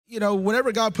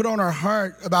Whenever God put on our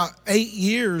heart about 8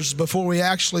 years before we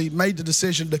actually made the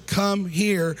decision to come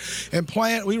here and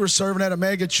plant, we were serving at a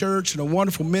mega church and a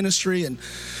wonderful ministry and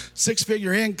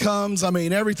six-figure incomes.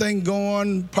 Everything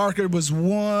going. Parker was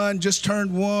just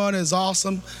turned one, is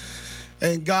awesome.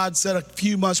 And God said a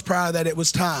few months prior that it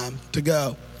was time to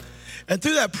go. And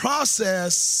through that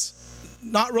process,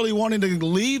 not really wanting to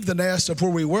leave the nest of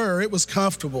where we were, it was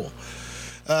comfortable.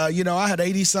 I had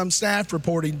 80-some staff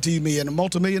reporting to me and a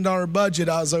multi-million-dollar budget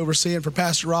I was overseeing for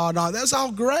Pastor Rod and all. That's all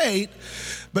great,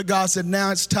 but God said,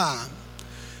 now it's time.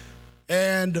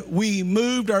 And we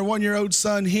moved our one-year-old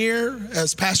son here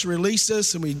as Pastor released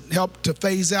us, and we helped to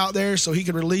phase out there so he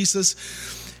could release us.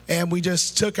 And we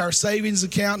just took our savings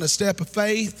account and a step of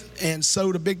faith and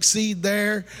sowed a big seed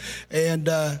there and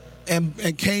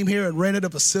came here and rented a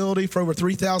facility for over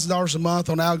 $3,000 a month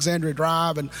on Alexandria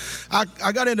Drive. And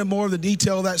I got into more of the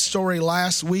detail of that story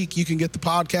last week. You can get the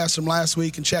podcast from last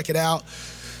week and check it out.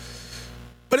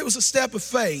 But it was a step of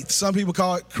faith. Some people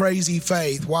call it crazy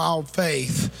faith, wild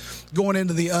faith, going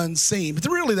into the unseen. But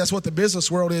really, that's what the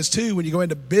business world is too. When you go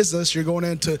into business, you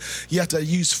have to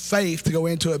use faith to go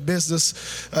into a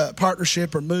business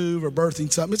partnership or move or birthing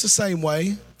something. It's the same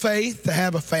way. Faith to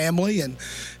have a family and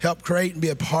help create and be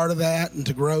a part of that and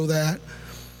to grow that.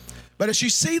 But as you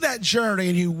see that journey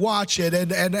and you watch it,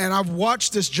 and I've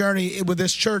watched this journey with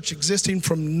this church existing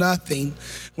from nothing,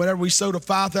 whenever we sowed a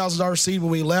 $5,000 seed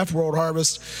when we left World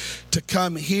Harvest to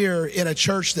come here in a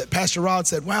church that Pastor Rod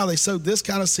said, wow, they sowed this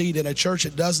kind of seed in a church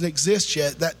that doesn't exist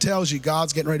yet. That tells you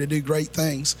God's getting ready to do great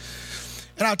things.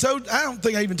 And I don't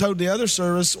think I even told the other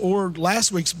service or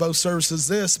last week's both services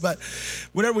this, but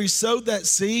whenever we sowed that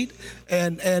seed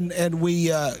and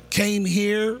we came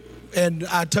here, and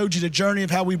I told you the journey of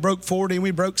how we broke 40 and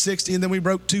we broke 60 and then we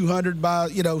broke 200 by,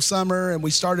 summer, and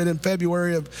we started in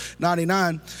February of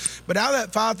 99. But out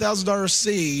of that $5,000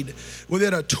 seed,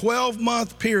 within a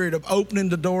 12-month period of opening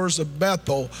the doors of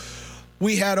Bethel,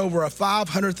 we had over a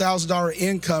 $500,000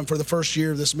 income for the first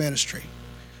year of this ministry.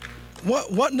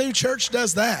 What new church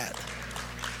does that?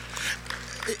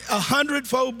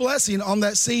 100-fold blessing on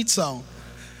that seed sown.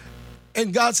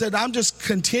 And God said, I'm just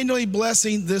continually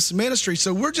blessing this ministry.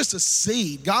 So we're just a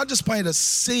seed. God just planted a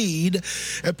seed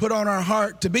and put on our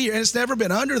heart to be here. And it's never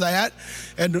been under that.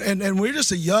 And we're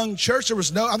just a young church. I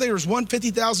think there was one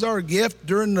 $50,000 gift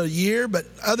during the year. But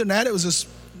other than that, it was just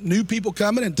new people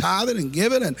coming and tithing and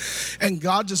giving. And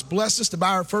God just blessed us to buy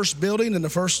our first building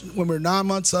when we were 9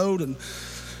 months old. And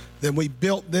then we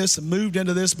built this and moved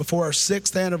into this before our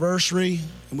 6th anniversary.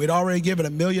 And we'd already given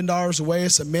 $1 million away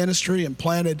as a ministry and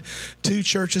planted 2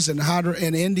 churches in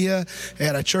India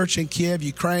and a church in Kiev,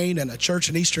 Ukraine, and a church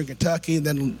in Eastern Kentucky. And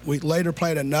then we later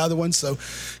planted another one. So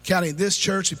counting this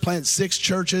church, we planted 6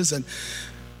 churches.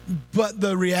 But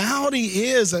the reality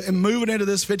is, and moving into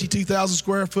this 52,000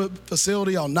 square foot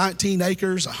facility on 19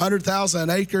 acres, 100,000 an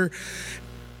acre,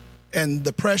 and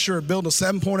the pressure of building a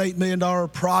 $7.8 million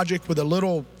project with a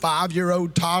little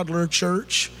 5-year-old toddler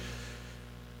church.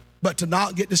 But to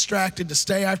not get distracted, to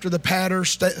stay after the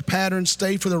pattern,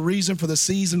 stay for the reason, for the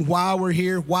season, why we're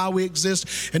here, why we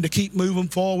exist, and to keep moving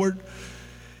forward.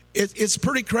 It's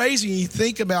pretty crazy when you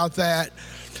think about that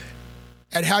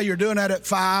and how you're doing that at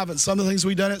 5, and some of the things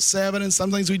we've done at 7, and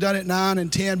some things we've done at 9 and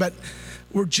 10, but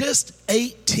we're just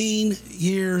 18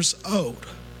 years old.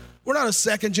 We're not a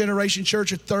second generation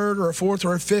church, a third or a fourth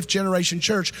or a fifth generation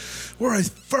church. We're a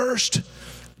first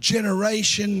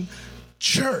generation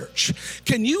church.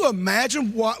 Can you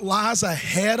imagine what lies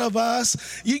ahead of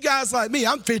us? You guys like me,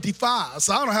 I'm 55,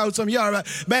 so I don't know how some of y'all are.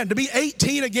 Man, to be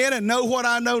 18 again and know what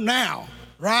I know now,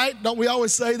 right? Don't we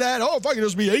always say that? Oh, if I could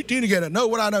just be 18 again and know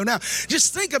what I know now.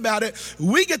 Just think about it.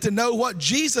 We get to know what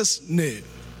Jesus knew.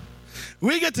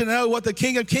 We get to know what the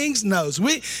King of Kings knows.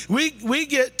 We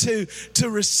get to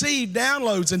receive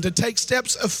downloads and to take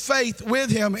steps of faith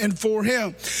with him and for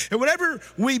him. And whenever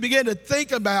we begin to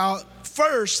think about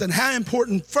first and how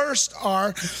important first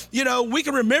are, we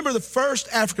can remember the first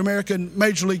African-American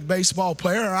Major League Baseball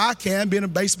player, or I can, being a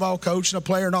baseball coach and a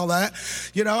player and all that.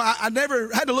 I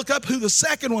never had to look up who the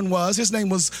second one was. His name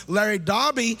was Larry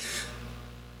Doby.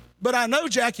 But I know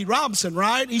Jackie Robinson,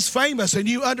 right? He's famous, and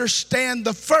you understand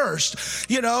the first.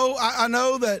 I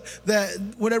know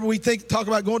that whenever we talk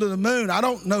about going to the moon, I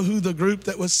don't know who the group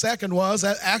that was second was.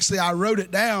 Actually, I wrote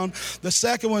it down. The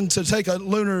second one to take a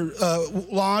lunar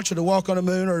launch or to walk on the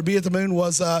moon or be at the moon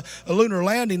was a lunar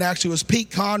landing. Actually, was Pete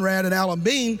Conrad and Alan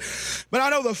Bean. But I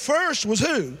know the first was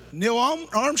who? Neil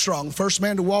Armstrong, first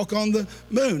man to walk on the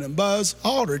moon, and Buzz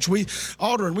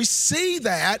Aldrin. We see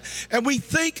that, and we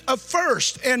think of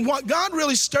first. And what God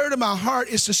really stirred in my heart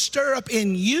is to stir up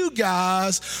in you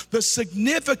guys the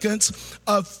significance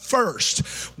of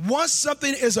first. Once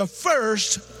something is a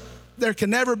first, there can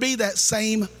never be that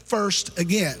same first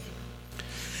again.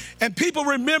 And people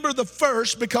remember the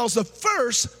first because the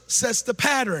first sets the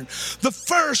pattern. The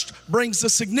first brings the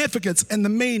significance and the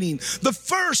meaning. The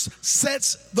first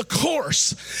sets the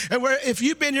course. And where if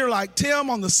you've been here like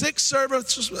Tim on the 6th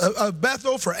service of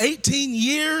Bethel for 18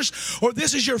 years, or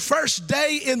this is your first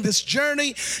day in this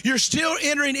journey, you're still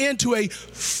entering into a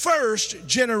first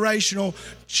generational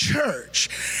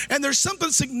church. And there's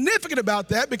something significant about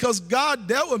that because God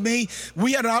dealt with me.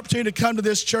 We had an opportunity to come to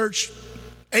this church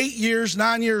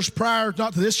 9 years prior,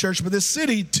 not to this church, but this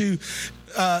city, to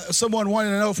someone wanted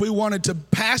to know if we wanted to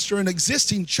pastor an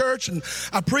existing church. And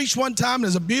I preached one time, and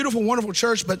it's a beautiful, wonderful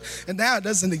church, and now it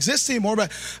doesn't exist anymore.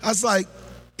 But I was like,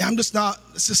 it's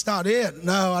just not it.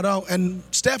 No, I don't. And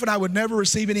Steph and I would never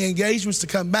receive any engagements to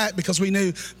come back because we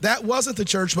knew that wasn't the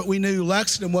church, but we knew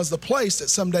Lexington was the place that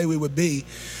someday we would be.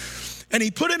 And he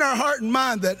put in our heart and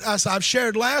mind that, as I've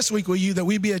shared last week with you, that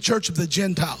we be a church of the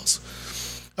Gentiles.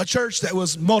 A church that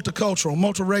was multicultural,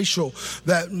 multiracial,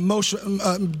 that most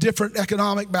different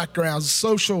economic backgrounds,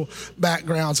 social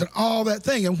backgrounds, and all that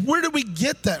thing. And where did we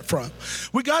get that from?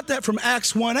 We got that from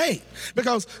Acts 1:8.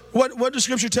 Because what does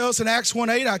Scripture tell us in Acts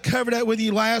 1:8? I covered that with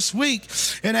you last week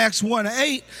in Acts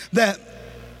 1:8 that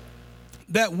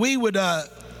we would.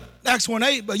 Acts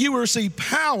 1:8, but you will receive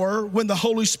power when the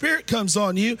Holy Spirit comes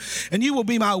on you, and you will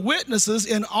be my witnesses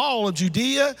in all of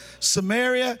Judea,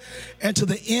 Samaria, and to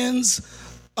the ends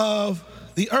of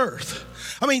the earth.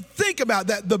 I mean, think about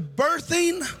that. The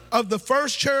birthing of the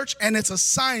first church and its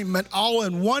assignment all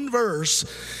in one verse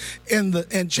in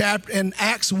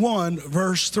Acts 1,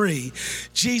 verse 3.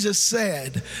 Jesus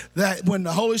said that when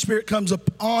the Holy Spirit comes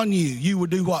upon you, you will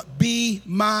do what? Be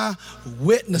my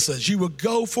witnesses. You will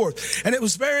go forth. And it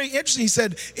was very interesting. He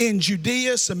said, in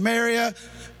Judea, Samaria,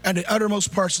 and the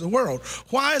uttermost parts of the world.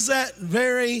 Why is that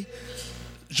very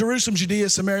Jerusalem, Judea,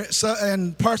 Samaria,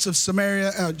 and parts of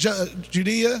Samaria,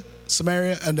 Judea,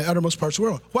 Samaria, and the uttermost parts of the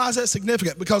world? Why is that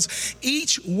significant? Because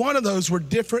each one of those were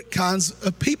different kinds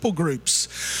of people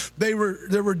groups. There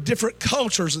were different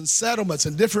cultures and settlements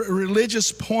and different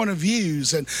religious point of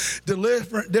views and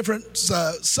different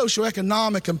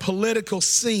socioeconomic and political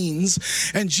scenes.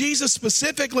 And Jesus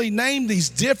specifically named these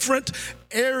different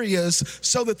areas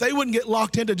so that they wouldn't get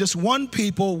locked into just one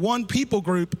people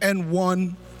group, and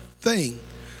one thing.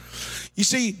 You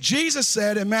see, Jesus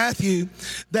said in Matthew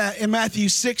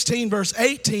 16, verse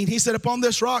 18, he said, upon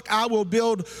this rock I will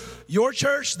build your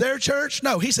church, their church.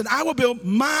 No, he said, I will build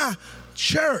my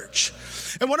church.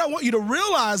 And what I want you to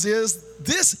realize is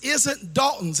this isn't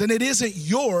Dalton's and it isn't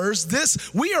yours.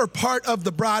 We are part of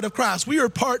the bride of Christ. We are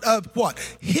part of what?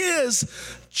 His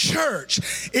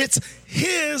church. It's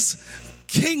his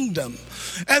kingdom.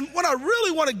 And what I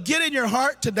really want to get in your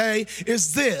heart today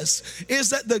is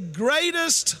that the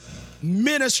greatest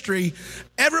ministry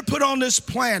ever put on this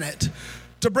planet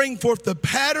to bring forth the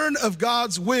pattern of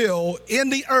God's will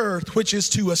in the earth, which is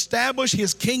to establish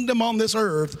his kingdom on this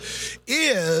earth,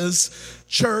 is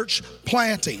church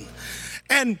planting.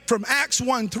 And from Acts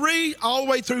 1:3 all the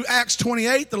way through Acts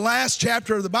 28, the last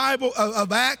chapter of the Bible,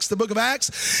 of Acts, the book of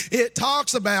Acts, it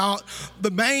talks about the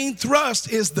main thrust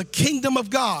is the kingdom of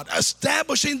God,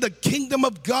 establishing the kingdom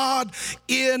of God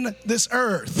in this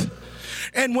earth.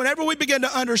 And whenever we begin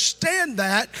to understand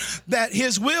that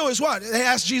his will is what? They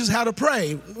asked Jesus how to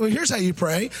pray. Well, here's how you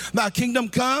pray. Thy kingdom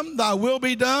come, thy will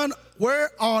be done,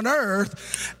 where on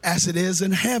earth as it is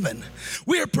in heaven.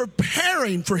 We are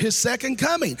preparing for his second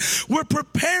coming. We're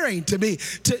preparing to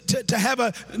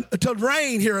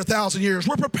reign here 1,000 years.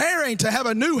 We're preparing to have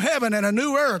a new heaven and a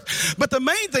new earth. But the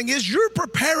main thing is you're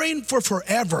preparing for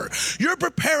forever. You're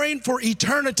preparing for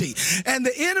eternity. And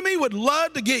the enemy would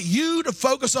love to get you to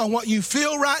focus on what you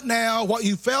feel right now, what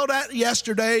you felt at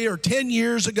yesterday or 10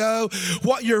 years ago,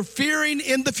 what you're fearing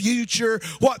in the future,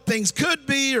 what things could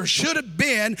be or should have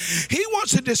been. He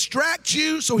wants to distract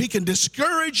you so he can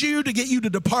discourage you to get you to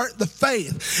depart the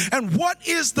faith. And what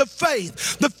is the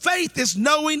faith? The faith is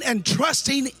knowing and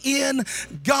trusting in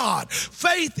God.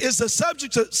 Faith is the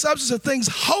substance of things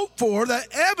hoped for, the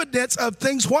evidence of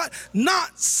things what?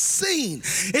 Not seen.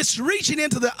 It's reaching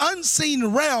into the unseen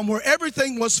realm where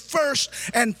everything was first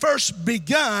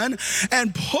begun,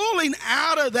 and pulling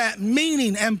out of that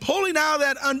meaning and pulling out of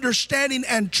that understanding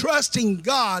and trusting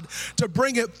God to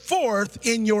bring it forth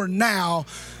in your now,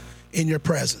 in your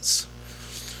presence.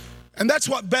 And that's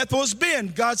what Bethel has been.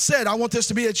 God said, I want this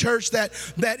to be a church that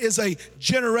is a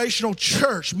generational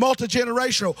church,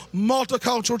 multi-generational,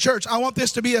 multicultural church. I want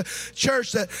this to be a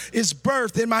church that is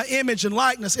birthed in my image and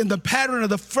likeness in the pattern of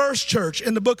the first church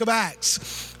in the book of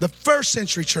Acts, the first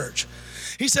century church.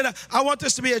 He said, I want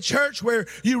this to be a church where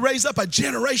you raise up a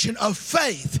generation of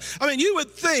faith. I mean, you would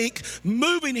think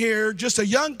moving here, just a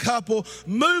young couple,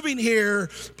 moving here,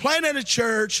 planting a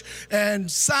church and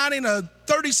signing a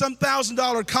 $30-some thousand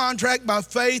contract by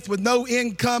faith with no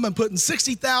income and putting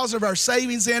 $60,000 of our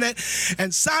savings in it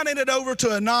and signing it over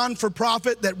to a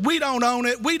non-for-profit that we don't own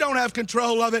it, we don't have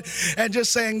control of it, and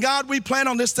just saying, God, we plan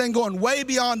on this thing going way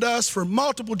beyond us for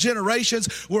multiple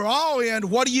generations. We're all in.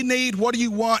 What do you need? What do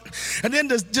you want? And then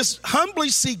to just humbly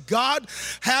see God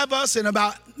have us in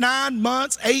about 9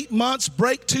 months, 8 months,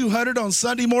 break 200 on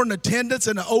Sunday morning attendance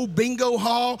in an old bingo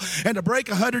hall, and to break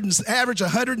 100 and average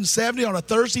 170 on a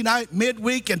Thursday night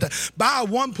midweek, and to buy a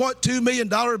 $1.2 million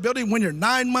building when you're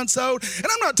 9 months old. And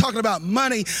I'm not talking about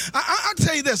money. I'll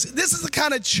tell you this is the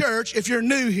kind of church, if you're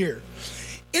new here,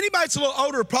 anybody that's a little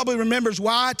older probably remembers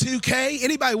Y2K.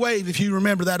 Anybody wave if you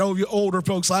remember that, older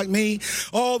folks like me.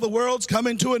 Oh, the world's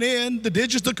coming to an end. The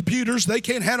digits, the computers, they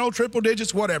can't handle triple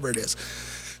digits, whatever it is.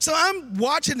 So I'm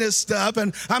watching this stuff,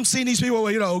 and I'm seeing these people,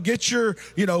 get your,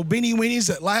 beanie weenies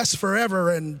that last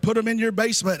forever and put them in your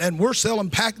basement, and we're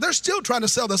selling they're still trying to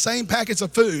sell the same packets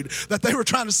of food that they were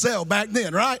trying to sell back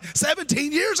then, right?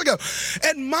 17 years ago.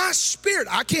 And my spirit,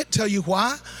 I can't tell you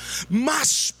why, my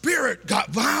spirit got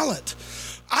violent.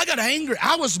 I got angry.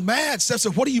 I was mad. Steph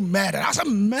said, what are you mad at? I said,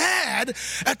 I'm mad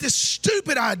at this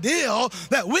stupid idea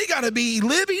that we got to be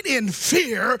living in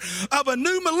fear of a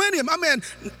new millennium. I mean,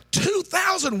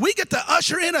 2000, we get to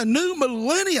usher in a new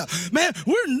millennium. Man,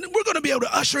 we're going to be able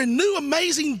to usher in new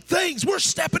amazing things. We're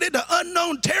stepping into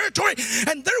unknown territory,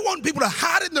 and they're wanting people to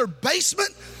hide in their basement.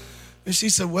 And she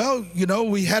said, well,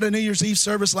 we had a New Year's Eve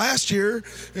service last year.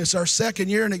 It's our second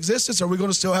year in existence. Are we going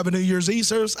to still have a New Year's Eve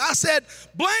service? I said,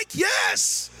 blank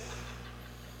yes.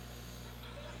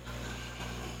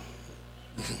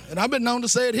 And I've been known to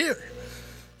say it here.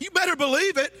 You better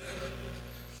believe it.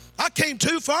 I came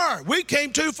too far. We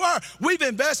came too far. We've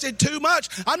invested too much.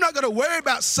 I'm not going to worry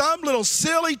about some little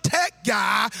silly tech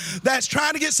guy that's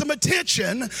trying to get some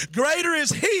attention. Greater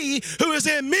is he who is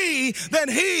in me than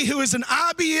he who is in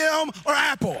IBM or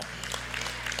Apple.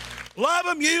 Love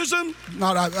them, use them.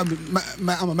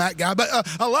 I'm a Mac guy, but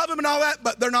I love them and all that,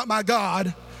 but they're not my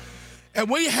God. And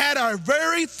we had our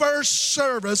very first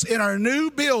service in our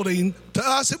new building. To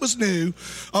us, it was new,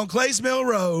 on Clays Mill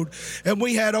Road. And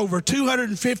we had over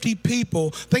 250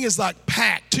 people. I think it's like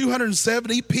packed,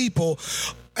 270 people.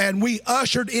 And we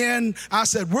ushered in. I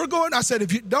said,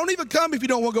 if you don't even come if you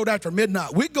don't want to go after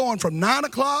midnight. We're going from 9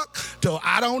 o'clock till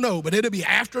I don't know, but it'll be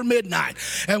after midnight.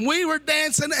 And we were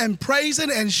dancing and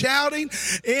praising and shouting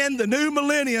in the new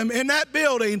millennium in that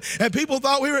building. And people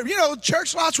thought we were,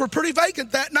 church lots were pretty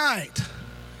vacant that night.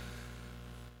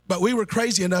 But we were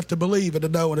crazy enough to believe and to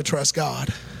know and to trust God.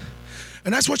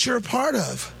 And that's what you're a part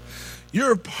of.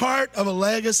 You're a part of a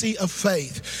legacy of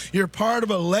faith. You're part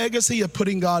of a legacy of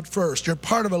putting God first. You're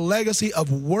part of a legacy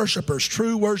of worshipers,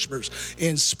 true worshipers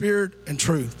in spirit and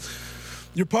truth.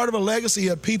 You're part of a legacy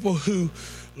of people who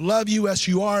love you as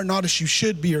you are, not as you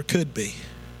should be or could be.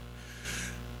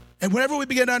 And whenever we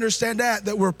begin to understand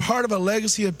that we're part of a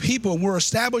legacy of people, and we're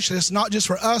established, it's not just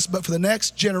for us, but for the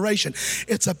next generation.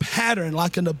 It's a pattern,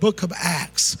 like in the book of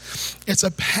Acts. It's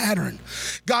a pattern.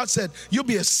 God said, you'll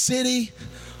be a city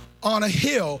on a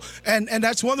hill. And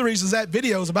that's one of the reasons that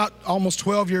video is about almost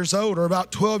 12 years old, or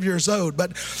about 12 years old.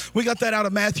 But we got that out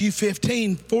of Matthew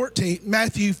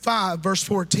 5, verse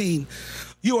 14.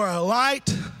 You are a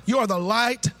light. You are the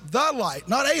light, not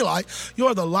a light. You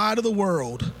are the light of the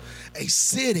world. A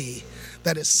city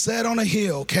that is set on a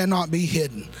hill cannot be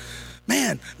hidden.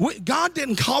 Man, God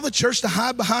didn't call the church to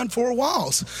hide behind four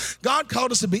walls. God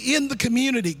called us to be in the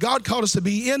community. God called us to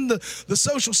be in the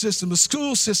social system, the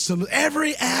school system,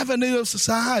 every avenue of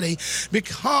society,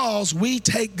 because we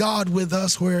take God with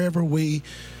us wherever we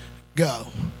go.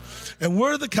 And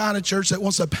we're the kind of church that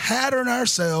wants to pattern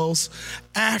ourselves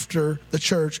after the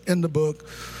church in the book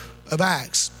of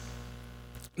Acts.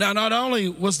 Now, not only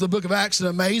was the book of Acts an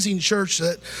amazing church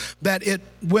that it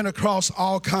went across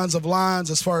all kinds of lines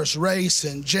as far as race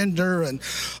and gender and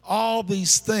all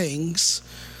these things,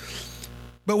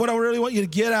 but what I really want you to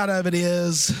get out of it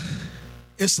is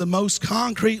It's the most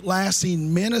concrete,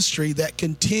 lasting ministry that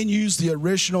continues the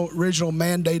original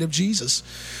mandate of Jesus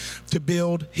to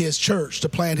build his church, to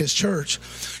plant his church.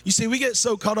 You see, we get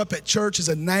so caught up at church as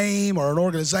a name or an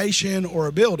organization or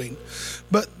a building.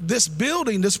 But this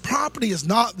building, this property is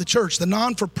not the church. The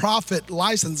non-for-profit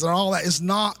license and all that is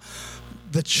not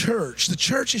the church. The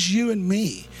church is you and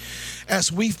me.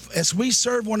 As we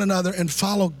serve one another and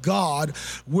follow God,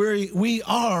 we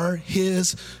are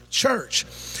his church.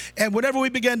 And whenever we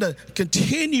begin to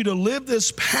continue to live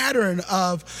this pattern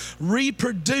of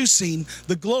reproducing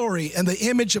the glory and the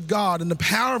image of God and the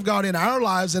power of God in our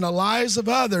lives and the lives of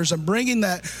others, and bringing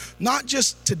that, not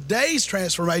just today's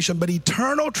transformation, but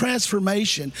eternal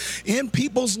transformation in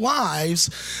people's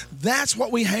lives, that's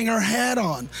what we hang our hat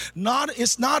on.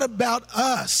 It's not about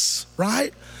us,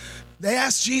 right? They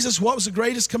asked Jesus, what was the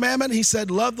greatest commandment? He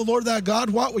said, love the Lord thy God,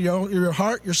 what? With your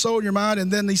heart, your soul, and your mind. And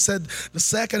then he said, the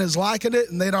second is likened it,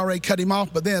 and they'd already cut him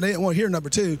off, but then they didn't want to hear number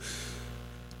 2.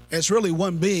 It's really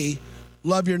 1B,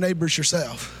 love your neighbors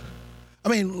yourself. I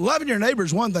mean, loving your neighbor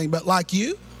is one thing, but like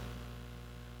you,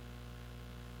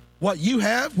 what you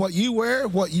have, what you wear,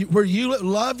 where you live,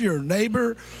 love your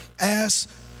neighbor as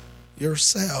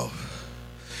yourself.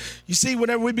 You see,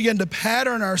 whenever we begin to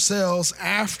pattern ourselves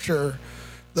after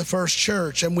the first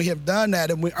church, and we have done that,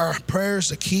 and our prayers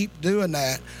to keep doing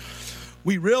that,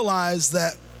 we realize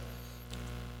that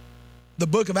the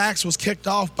book of Acts was kicked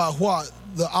off by what?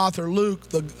 The author Luke,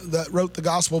 that wrote the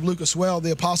Gospel of Luke as well,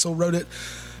 the apostle wrote it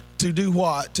to do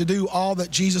what? To do all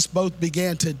that Jesus both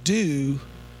began to do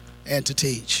and to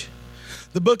teach.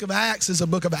 The book of Acts is a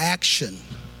book of action.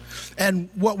 And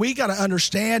what we got to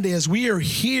understand is we are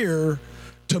here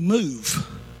to move.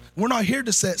 We're not here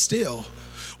to sit still.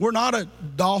 We're not a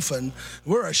dolphin,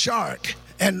 we're a shark.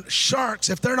 And sharks,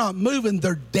 if they're not moving,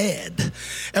 they're dead.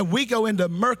 And we go into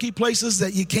murky places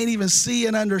that you can't even see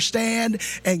and understand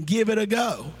and give it a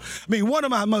go. I mean, one of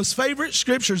my most favorite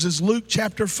scriptures is Luke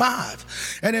chapter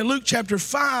 5. And in Luke chapter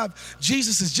 5,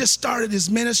 Jesus has just started his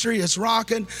ministry, it's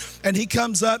rocking, and he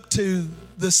comes up to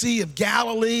the Sea of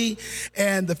Galilee,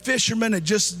 and the fishermen had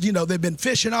just, they've been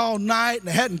fishing all night and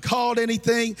they hadn't caught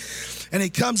anything. And he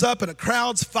comes up and a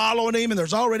crowd's following him, and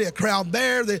there's already a crowd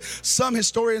there. Some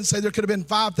historians say there could have been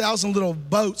 5,000 little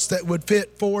boats that would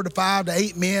fit 4 to 5 to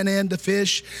 8 men in to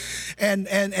fish. And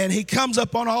he comes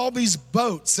up on all these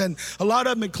boats, and a lot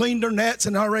of them had cleaned their nets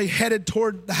and already headed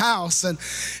toward the house.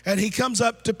 And he comes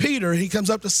up to Peter, he comes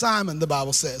up to Simon, the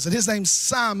Bible says. And his name's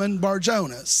Simon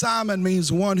Bar-Jonah. Simon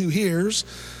means one who hears.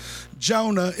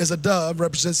 Jonah is a dove,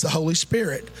 represents the Holy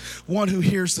Spirit, one who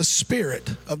hears the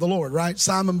Spirit of the Lord, right?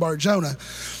 Simon Bar-Jonah.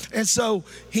 And so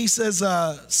he says,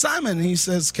 Simon, he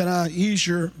says, can I use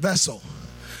your vessel?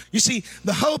 You see,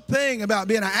 the whole thing about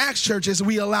being an Acts church is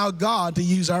we allow God to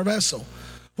use our vessel.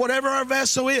 Whatever our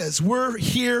vessel is, we're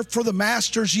here for the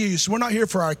master's use. We're not here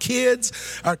for our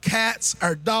kids, our cats,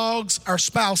 our dogs, our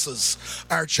spouses,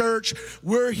 our church.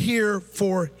 We're here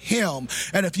for him.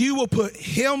 And if you will put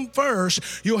him first,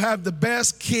 you'll have the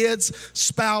best kids,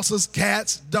 spouses,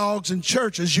 cats, dogs, and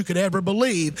churches you could ever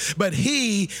believe. But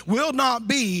he will not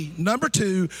be number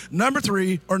 2, number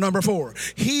 3, or number 4.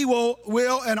 He will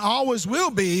and always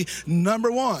will be number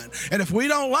 1. And if we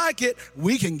don't like it,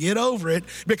 we can get over it,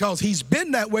 because he's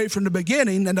been that way from the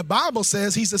beginning, and the Bible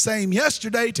says he's the same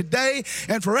yesterday, today,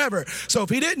 and forever. So if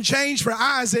he didn't change for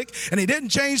Isaac, and he didn't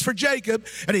change for Jacob,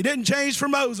 and he didn't change for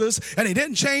Moses, and he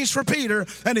didn't change for Peter,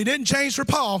 and he didn't change for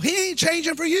Paul, he ain't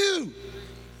changing for you.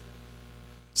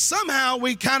 Somehow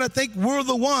we kind of think we're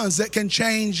the ones that can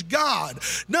change God.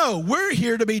 No, we're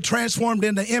here to be transformed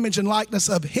into image and likeness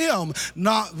of him,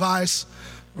 not vice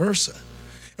versa.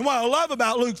 And what I love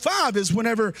about Luke 5 is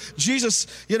whenever Jesus,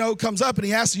 comes up and he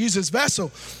has to use his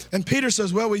vessel, and Peter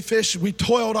says, well, we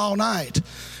toiled all night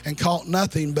and caught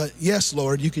nothing, but yes,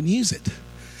 Lord, you can use it.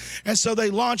 And so they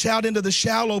launch out into the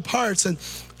shallow parts, and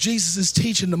Jesus is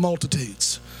teaching the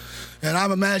multitudes. And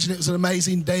I'm imagining it was an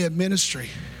amazing day of ministry.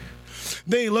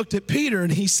 Then he looked at Peter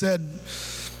and he said,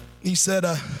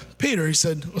 Peter,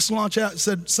 let's launch out. He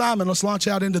said, Simon, let's launch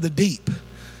out into the deep.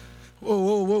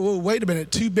 Whoa, wait a minute.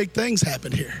 2 big things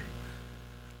happened here.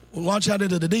 We'll launch out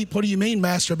into the deep. What do you mean,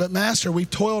 Master? But Master, we've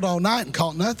toiled all night and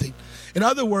caught nothing. In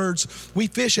other words, we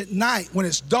fish at night when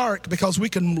it's dark, because we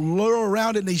can lure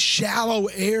around in these shallow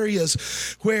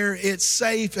areas where it's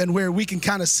safe and where we can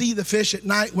kind of see the fish at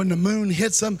night when the moon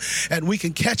hits them, and we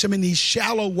can catch them in these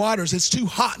shallow waters. It's too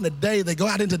hot in the day. They go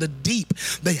out into the deep.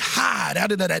 They hide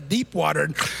out into that deep water.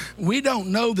 And we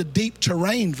don't know the deep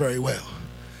terrain very well.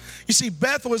 You see,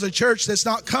 Bethel is a church that's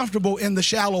not comfortable in the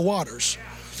shallow waters.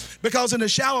 Because in the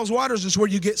shallow waters is where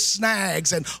you get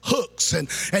snags and hooks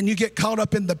and you get caught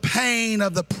up in the pain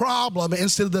of the problem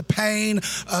instead of the pain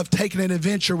of taking an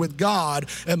adventure with God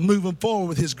and moving forward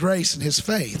with his grace and his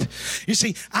faith. You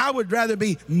see, I would rather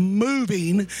be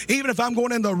moving, even if I'm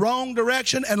going in the wrong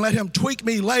direction, and let him tweak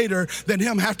me later than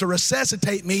him have to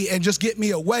resuscitate me and just get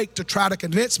me awake to try to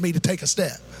convince me to take a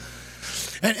step.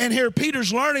 And here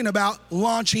Peter's learning about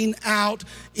launching out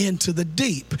into the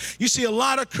deep. You see, a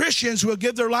lot of Christians will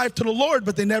give their life to the Lord,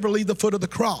 but they never leave the foot of the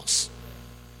cross.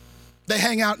 They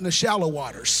hang out in the shallow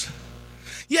waters.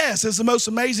 Yes, it's the most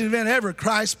amazing event ever.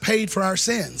 Christ paid for our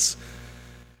sins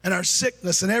and our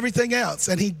sickness and everything else.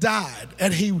 And he died,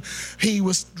 and he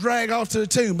was dragged off to the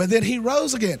tomb, but then he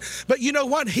rose again. But you know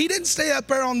what? He didn't stay up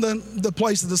there on the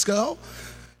place of the skull.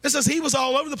 It says he was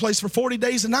all over the place for 40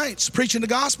 days and nights preaching the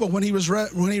gospel when he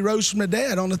rose from the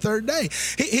dead on the third day.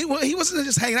 He wasn't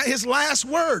just hanging out. His last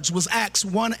words was Acts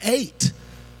 1:8.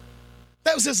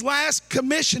 That was his last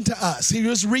commission to us. He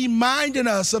was reminding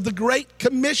us of the Great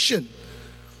Commission.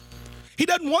 He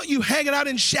doesn't want you hanging out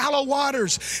in shallow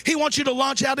waters. He wants you to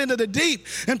launch out into the deep.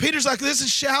 And Peter's like, this is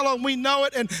shallow, and we know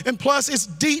it, and plus it's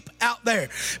deep out there.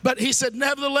 But he said,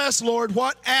 nevertheless, Lord,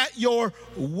 what at your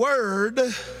word,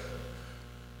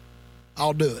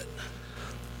 I'll do it.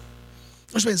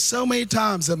 There's been so many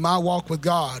times in my walk with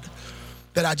God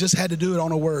that I just had to do it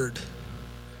on a word.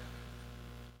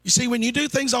 You see, when you do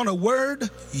things on a word,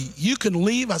 you can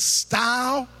leave a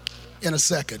style in a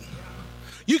second.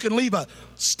 You can leave a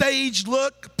stage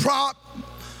look, prop,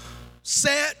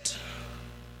 set,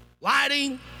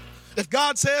 lighting. If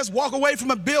God says walk away from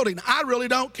a building, I really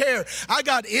don't care. I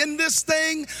got in this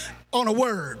thing on a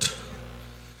word.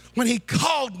 When he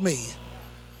called me,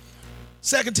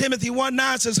 2 Timothy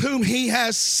 1:9 says, whom he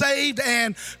has saved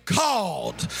and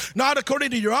called, not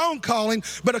according to your own calling,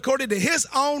 but according to his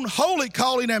own holy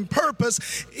calling and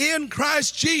purpose in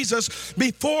Christ Jesus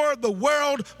before the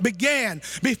world began.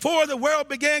 Before the world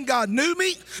began, God knew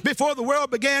me. Before the world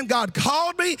began, God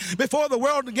called me. Before the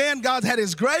world began, God had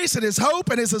his grace and his hope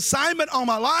and his assignment on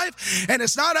my life. And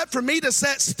it's not up for me to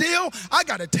sit still. I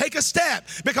got to take a step,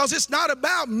 because it's not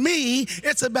about me.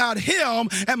 It's about him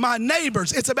and my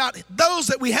neighbors. It's about those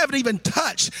that we haven't even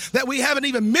touched, that we haven't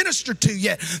even ministered to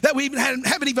yet, that we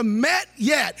haven't even met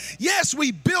yet. Yes,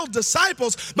 we build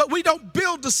disciples, but we don't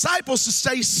build disciples to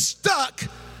stay stuck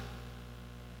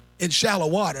in shallow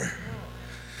water.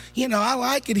 You know, I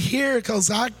like it here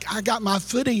because I got my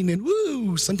footing, and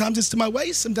woo, sometimes it's to my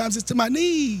waist, sometimes it's to my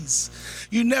knees.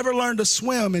 You never learn to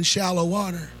swim in shallow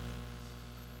water.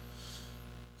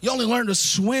 You only learn to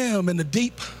swim in the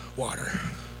deep water.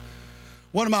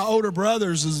 One of my older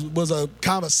brothers was a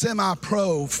kind of a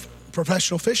semi-pro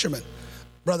professional fisherman,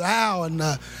 Brother Al,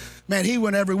 and man, he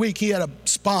went every week. He had a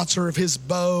sponsor of his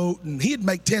boat, and he'd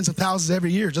make tens of thousands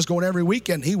every year just going every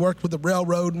weekend. He worked with the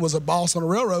railroad and was a boss on a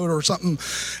railroad or something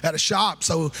at a shop,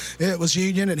 so it was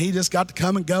union, and he just got to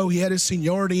come and go. He had his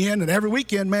seniority in, and every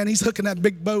weekend, man, he's hooking that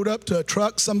big boat up to a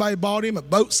truck somebody bought him, a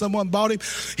boat someone bought him.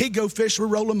 He'd go fish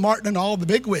with Roland Martin and all the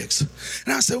big wigs.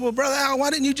 And I said, well, Brother Al,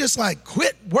 why didn't you just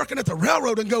quit working at the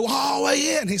railroad and go all the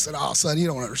way in? He said, oh, son, you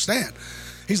don't understand.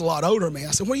 He's a lot older than me.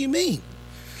 I said, what do you mean?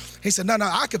 He said, no,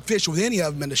 I could fish with any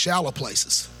of them in the shallow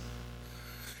places.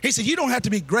 He said, you don't have to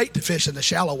be great to fish in the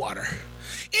shallow water.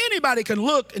 Anybody can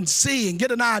look and see and get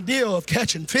an idea of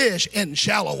catching fish in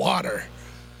shallow water.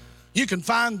 You can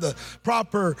find the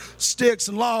proper sticks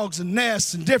and logs and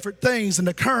nests and different things and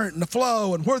the current and the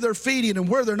flow and where they're feeding and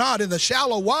where they're not in the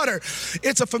shallow water.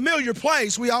 It's a familiar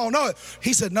place. We all know it.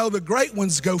 He said, no, the great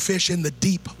ones go fish in the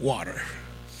deep water.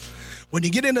 When you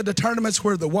get into the tournaments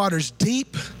where the water's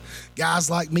deep, guys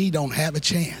like me don't have a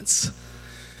chance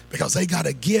because they got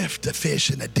a gift to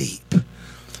fish in the deep.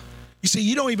 You see,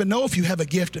 you don't even know if you have a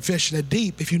gift to fish in the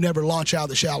deep if you never launch out of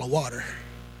the shallow water.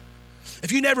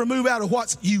 If you never move out of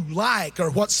what you like or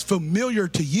what's familiar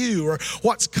to you or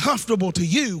what's comfortable to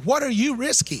you, what are you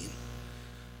risking?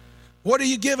 What are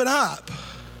you giving up?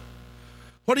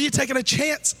 What are you taking a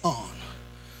chance on?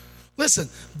 Listen,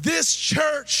 this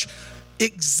church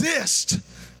exists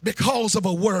because of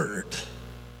a word.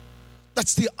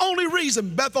 That's the only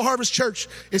reason Bethel Harvest Church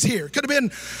is here. Could have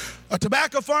been a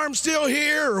tobacco farm still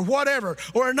here or whatever,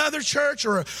 or another church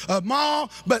or a mall,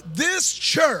 but this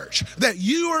church that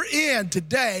you are in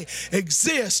today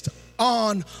exists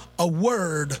on a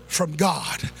word from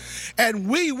God. And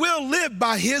we will live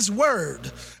by his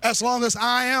word as long as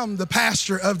I am the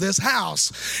pastor of this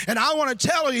house. And I want to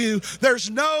tell you, there's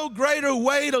no greater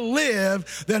way to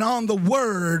live than on the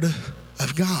word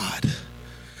of God.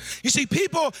 You see,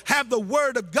 people have the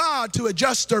word of God to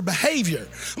adjust their behavior.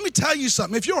 Let me tell you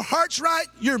something. If your heart's right,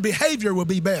 your behavior will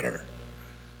be better.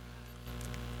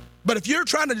 But if you're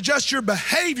trying to adjust your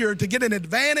behavior to get an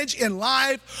advantage in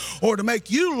life or to make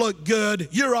you look good,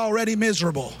 you're already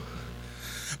miserable.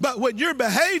 But when your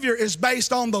behavior is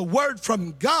based on the word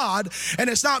from God, and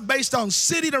it's not based on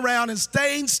sitting around and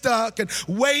staying stuck and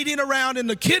waiting around in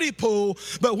the kiddie pool,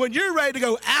 but when you're ready to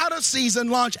go out of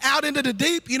season, launch out into the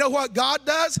deep, you know what God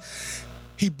does?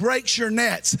 He breaks your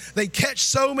nets. They catch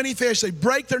so many fish, they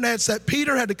break their nets that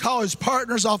Peter had to call his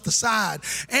partners off the side,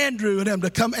 Andrew and him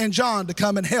to come, and John to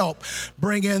come and help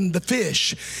bring in the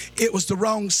fish. It was the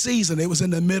wrong season. It was in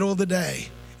the middle of the day.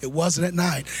 It wasn't at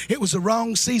night. It was the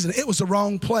wrong season. It was the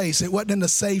wrong place. It wasn't in the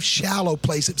safe, shallow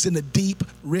place. It was in the deep,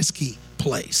 risky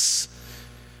place.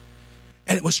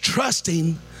 And it was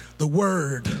trusting the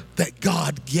word that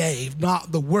God gave,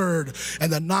 not the word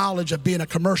and the knowledge of being a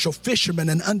commercial fisherman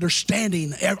and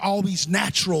understanding all these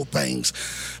natural things,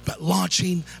 but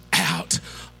launching out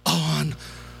on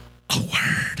a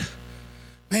word.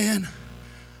 Man,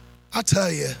 I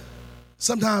tell you,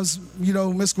 sometimes,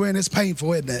 Miss Gwen, it's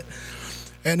painful, isn't it?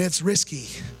 And it's risky,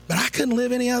 but I couldn't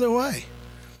live any other way.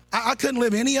 I couldn't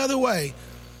live any other way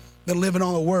than living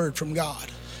on a word from God.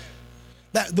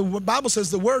 The Bible says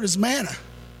the word is manna.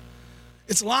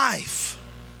 It's life.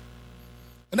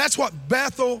 And that's what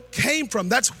Bethel came from.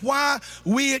 That's why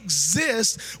we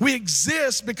exist. We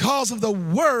exist because of the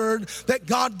word that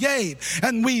God gave.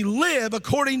 And we live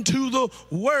according to the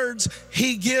words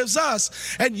he gives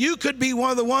us. And you could be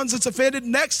one of the ones that's offended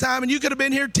next time, and you could have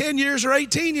been here 10 years or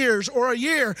 18 years or a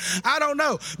year. I don't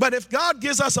know. But if God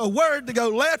gives us a word to go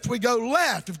left, we go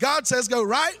left. If God says go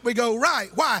right, we go right.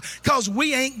 Why? Because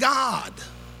we ain't God.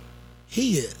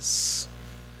 He is.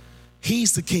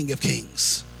 He's the King of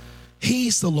Kings.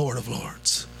 He's the Lord of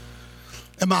Lords.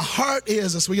 And my heart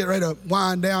is, as we get ready to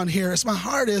wind down here, my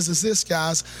heart is this,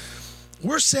 guys.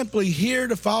 We're simply here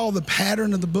to follow the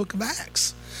pattern of the book of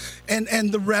Acts.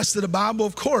 And the rest of the Bible,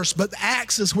 of course. But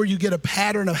Acts is where you get a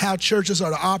pattern of how churches are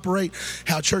to operate,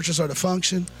 how churches are to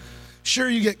function. Sure,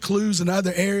 you get clues in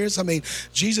other areas. I mean,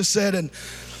 Jesus said in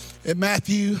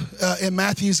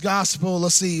Matthew's gospel,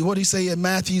 let's see, what did he say in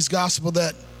Matthew's gospel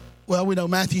that, well, we know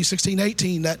Matthew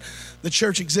 16:18, that the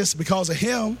church exists because of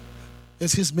him.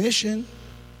 It's his mission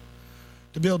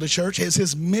to build a church. It's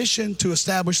his mission to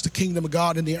establish the kingdom of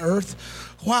God in the earth.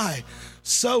 Why?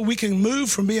 So we can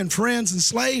move from being friends and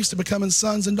slaves to becoming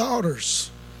sons and daughters.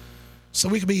 So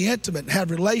we can be intimate and have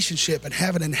relationship and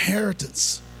have an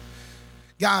inheritance.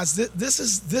 Guys, this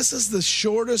is the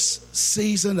shortest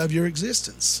season of your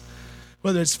existence.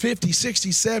 Whether it's 50,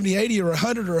 60, 70, 80, or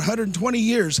 100 or 120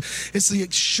 years, it's the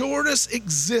shortest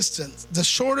existence, the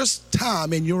shortest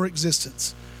time in your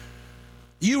existence.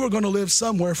 You are going to live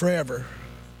somewhere forever.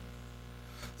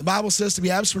 The Bible says to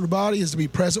be absent from the body is to be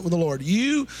present with the Lord.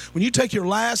 When you take your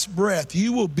last breath,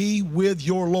 you will be with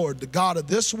your Lord, the God of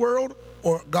this world,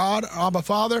 or God, Abba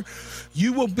Father.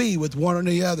 You will be with one or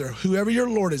the other. Whoever your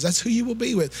Lord is, that's who you will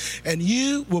be with. And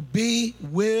you will be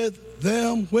with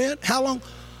them when? How long?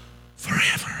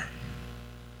 Forever.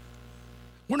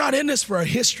 We're not in this for a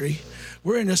history.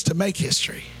 We're in this to make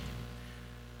history.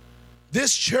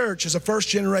 This church is a first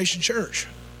generation church.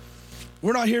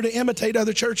 We're not here to imitate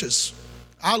other churches.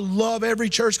 I love every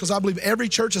church because I believe every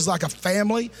church is like a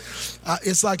family.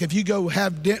 It's like if you go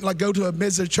to a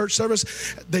visit church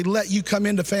service, they let you come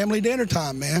into family dinner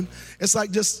time, man. It's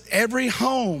like just every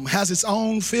home has its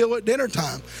own feel at dinner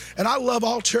time. And I love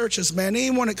all churches, man.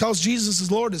 Anyone that calls Jesus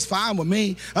as Lord is fine with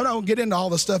me. I'm not going to get into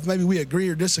all the stuff maybe we agree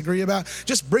or disagree about.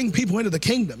 Just bring people into the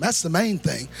kingdom. That's the main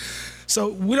thing. So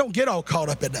we don't get all caught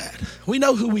up in that. We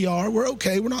know who we are. We're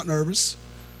okay. We're not nervous.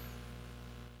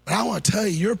 But I want to tell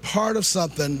you, you're part of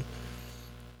something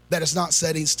that is not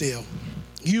setting still.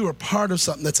 You are part of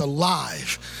something that's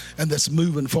alive and that's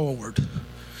moving forward.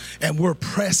 And we're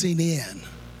pressing in.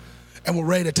 And we're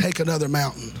ready to take another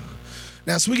mountain.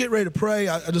 Now, as we get ready to pray,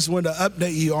 I just wanted to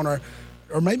update you on or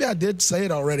maybe I did say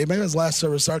it already. Maybe it was last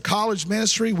service. Our college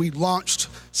ministry, we launched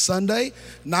Sunday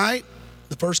night.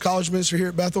 The first college ministry here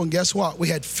at Bethel. And guess what? We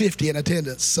had 50 in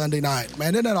attendance Sunday night.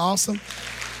 Man, isn't that awesome?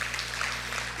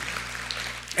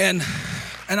 And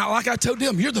like I told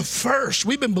them, you're the first.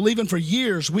 We've been believing for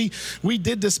years. We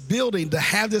did this building to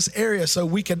have this area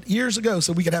years ago,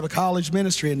 so we could have a college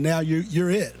ministry, and now you're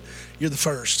it. You're the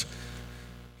first.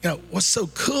 What's so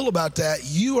cool about that,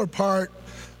 you are part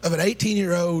of an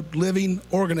 18-year-old living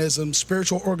organism,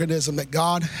 spiritual organism that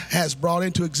God has brought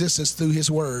into existence through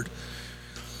his word.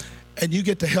 And you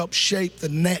get to help shape the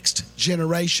next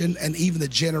generation and even the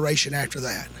generation after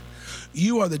that.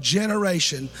 You are the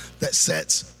generation that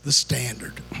sets the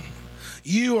standard.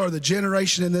 You are the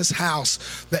generation in this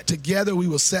house that together we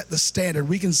will set the standard.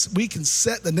 We can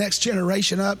set the next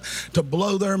generation up to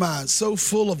blow their minds. So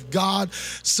full of God.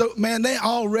 So, man, they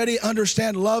already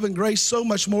understand love and grace so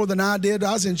much more than I did.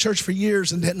 I was in church for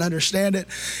years and didn't understand it.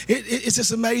 It's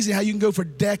just amazing how you can go for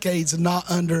decades and not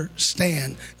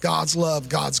understand God's love,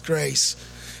 God's grace,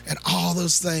 and all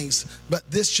those things. But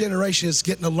this generation is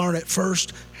getting to learn it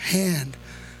firsthand.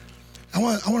 I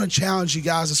want to challenge you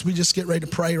guys as we just get ready to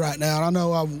pray right now. And I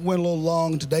know I went a little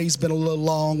long. Today's been a little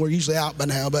long. We're usually out by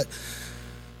now, but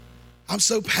I'm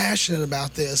so passionate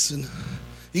about this. And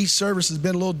each service has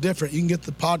been a little different. You can get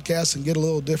the podcast and get a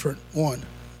little different one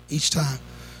each time.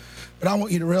 But I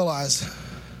want you to realize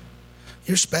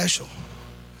you're special.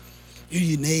 You're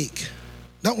unique.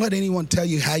 Don't let anyone tell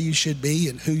you how you should be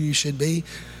and who you should be.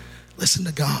 Listen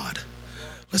to God.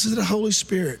 Listen to the Holy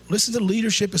Spirit. Listen to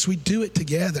leadership as we do it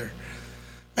together.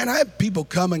 Man, I have people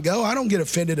come and go. I don't get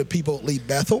offended if people leave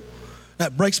Bethel.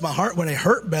 That breaks my heart when they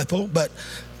hurt Bethel, but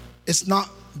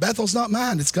Bethel's not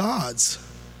mine, it's God's.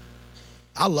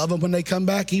 I love them when they come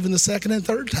back even the second and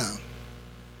third time,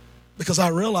 because I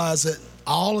realize that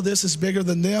all of this is bigger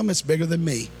than them, it's bigger than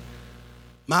me.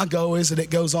 My goal is that it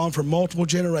goes on for multiple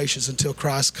generations until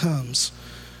Christ comes.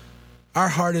 Our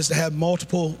heart is to have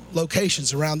multiple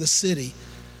locations around the city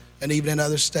and even in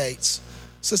other states.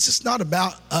 So it's just not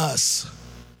about us.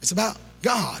 It's about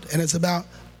God, and it's about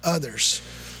others.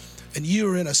 And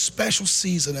you are in a special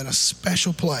season, in a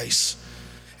special place.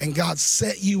 And God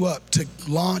set you up to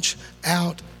launch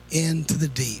out into the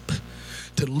deep,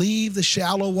 to leave the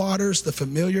shallow waters, the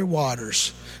familiar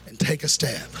waters, and take a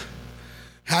step.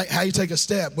 How you take a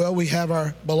step? Well, we have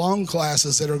our Belong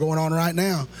classes that are going on right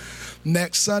now.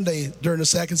 Next Sunday during the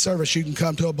second service, you can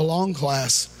come to a Belong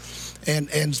class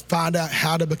and find out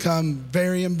how to become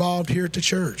very involved here at the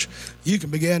church. You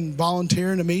can begin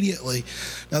volunteering immediately.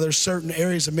 Now, there's certain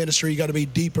areas of ministry you got to be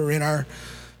deeper in our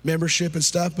membership and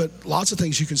stuff, but lots of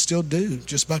things you can still do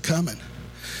just by coming.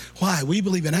 Why? We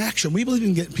believe in action. We believe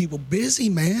in getting people busy,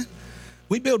 man.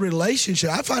 We build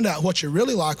relationship. I find out what you're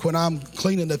really like when I'm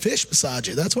cleaning the fish beside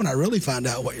you. That's when I really find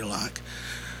out what you're like.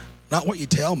 Not what you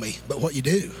tell me, but what you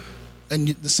do. And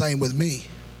the same with me.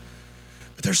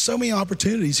 But there's so many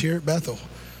opportunities here at Bethel,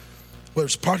 whether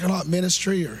it's parking lot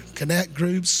ministry or connect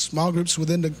groups, small groups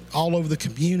all over the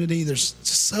community. There's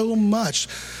just so much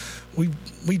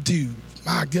we do.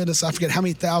 My goodness, I forget how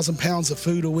many 1,000 pounds of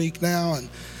food a week now. And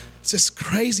it's just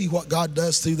crazy what God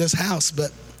does through this house.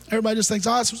 But everybody just thinks,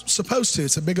 it's supposed to.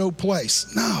 It's a big old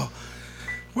place. No,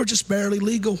 we're just barely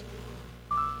legal.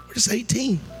 We're just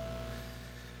 18.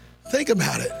 Think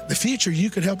about it. The future you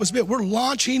could help us build. We're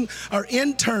launching our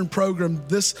intern program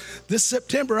this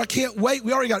September. I can't wait.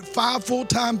 We already got 5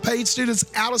 full-time paid students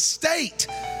out of state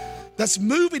that's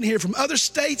moving here from other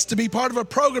states to be part of a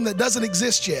program that doesn't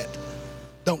exist yet.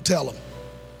 Don't tell them.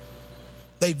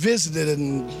 They visited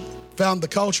and found the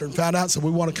culture and found out, so we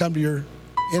want to come to your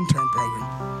intern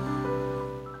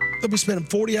program. They'll be spending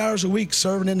 40 hours a week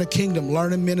serving in the kingdom,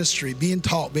 learning ministry, being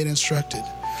taught, being instructed.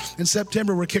 In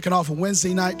September, we're kicking off a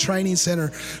Wednesday night training center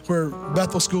where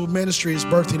Bethel School of Ministry is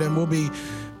birthing, and we'll be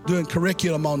doing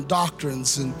curriculum on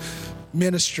doctrines and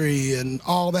ministry and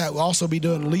all that. We'll also be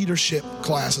doing leadership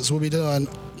classes. We'll be doing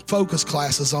focus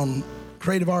classes on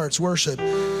creative arts, worship.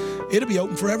 It'll be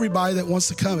open for everybody that wants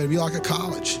to come. It'll be like a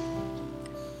college.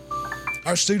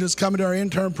 Our students coming to our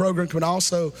intern program can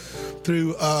also,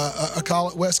 through a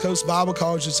college, West Coast Bible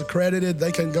College that's accredited,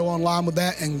 they can go online with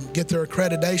that and get their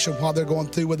accreditation while they're going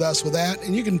through with us with that.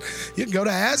 And you can go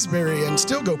to Asbury and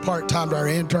still go part-time to our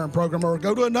intern program, or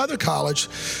go to another college.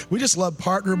 We just love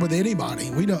partnering with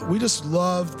anybody. We just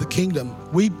love the kingdom.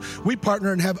 We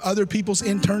partner and have other people's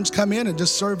interns come in and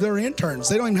just serve their interns.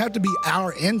 They don't even have to be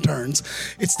our interns.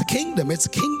 It's the kingdom. It's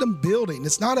kingdom building.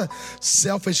 It's not a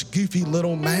selfish, goofy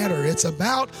little matter. It's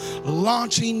about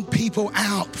launching people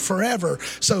out forever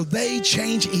so they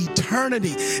change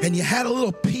eternity. And you had a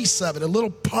little piece of it, a little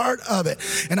part of it.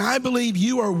 And I believe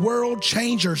you are world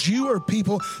changers. You are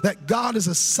people that God has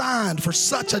assigned for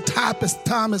such a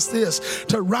time as this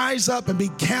to rise up and be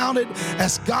counted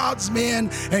as God's men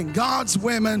and God's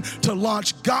women to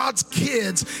launch God's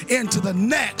kids into the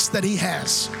next that He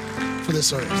has for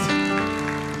this earth.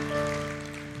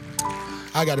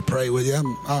 I got to pray with you.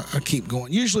 I keep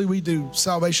going. Usually we do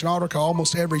Salvation Altar Call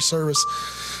almost every service.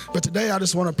 But today I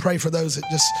just want to pray for those that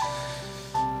just,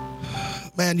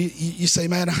 man, you say,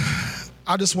 man,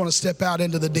 I just want to step out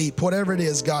into the deep. Whatever it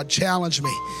is, God, challenge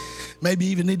me. Maybe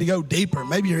you even need to go deeper.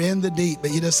 Maybe you're in the deep,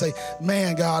 but you just say,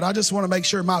 man, God, I just want to make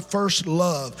sure my first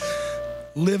love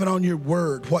living on your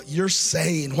word, what you're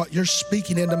saying, what you're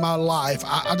speaking into my life.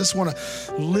 I just want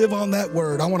to live on that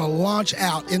word. I want to launch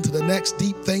out into the next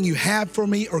deep thing you have for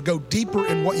me, or go deeper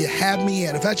in what you have me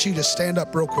in. If that's you, just stand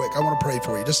up real quick. I want to pray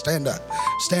for you. Just stand up.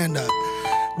 Stand up.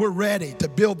 We're ready to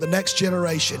build the next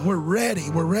generation. We're ready.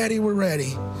 We're ready. We're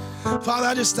ready. Father,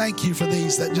 I just thank you for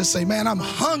these that just say, man, I'm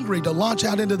hungry to launch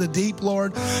out into the deep,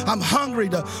 Lord. I'm hungry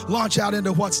to launch out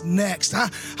into what's next. I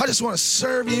just want to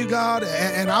serve you, God,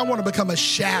 and I want to become a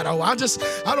shadow. I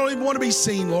don't even want to be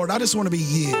seen, Lord. I just want to be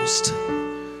used.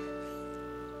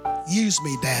 Use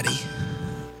me, Daddy.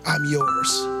 I'm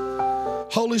yours.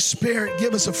 Holy Spirit,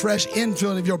 give us a fresh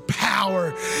infilling of your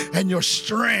power and your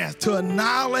strength to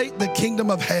annihilate the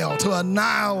kingdom of hell, to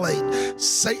annihilate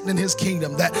Satan and his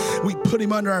kingdom, that we put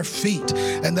him under our feet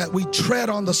and that we tread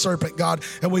on the serpent, God,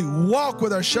 and we walk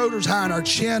with our shoulders high and our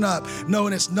chin up,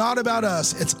 knowing it's not about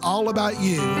us, it's all about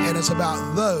you, and it's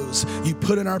about those you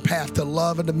put in our path to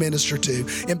love and to minister to.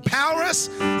 Empower us,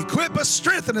 equip us,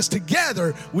 strengthen us.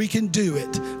 Together, we can do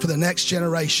it for the next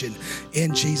generation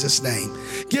in Jesus' name.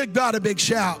 Give God a big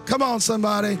shout. Come on,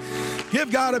 somebody.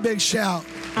 Give God a big shout.